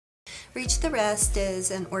Reach the Rest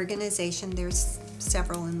is an organization, there's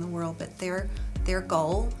several in the world, but their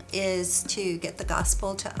goal is to get the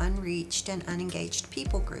gospel to unreached and unengaged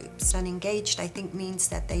people groups. Unengaged, I think, means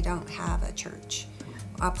that they don't have a church,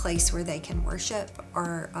 a place where they can worship,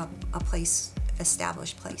 or a place,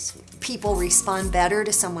 established place. People respond better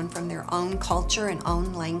to someone from their own culture and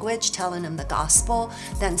own language telling them the gospel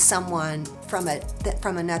than someone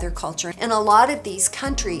from another culture. In a lot of these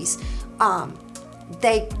countries,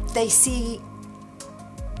 they see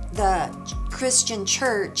the Christian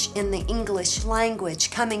church in the English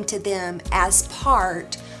language coming to them as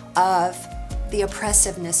part of the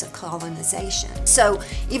oppressiveness of colonization. So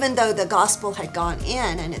even though the gospel had gone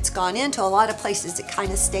in, and it's gone into a lot of places, it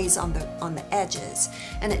kind of stays on the edges,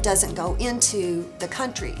 and it doesn't go into the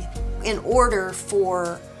country. In order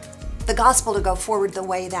for the gospel to go forward the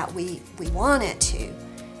way that we want it to,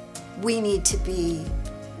 we need to be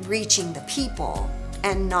reaching the people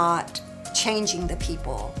and not changing the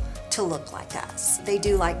people to look like us. They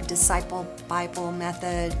do like disciple Bible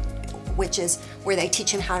method, which is where they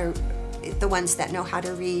teach them how to, the ones that know how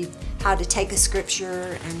to read, how to take a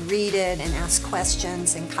scripture and read it and ask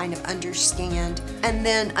questions and kind of understand. And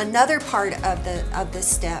then another part of the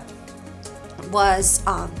step was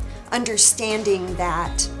understanding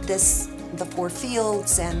that the 4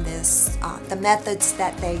 fields and the methods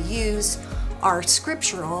that they use are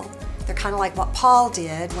scriptural. They're kind of like what Paul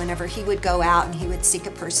did whenever he would go out and he would seek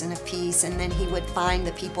a person of peace, and then he would find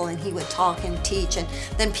the people and he would talk and teach, and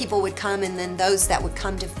then people would come, and then those that would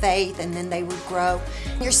come to faith, and then they would grow.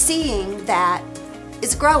 You're seeing that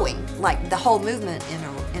it's growing, like the whole movement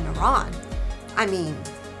in Iran. I mean,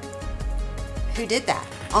 who did that?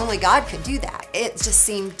 Only God could do that. It just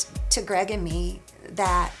seemed to Greg and me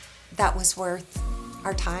that that was worth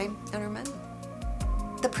our time and our money.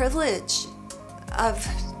 The privilege of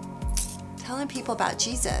telling people about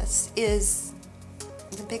Jesus is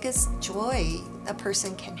the biggest joy a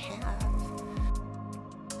person can have.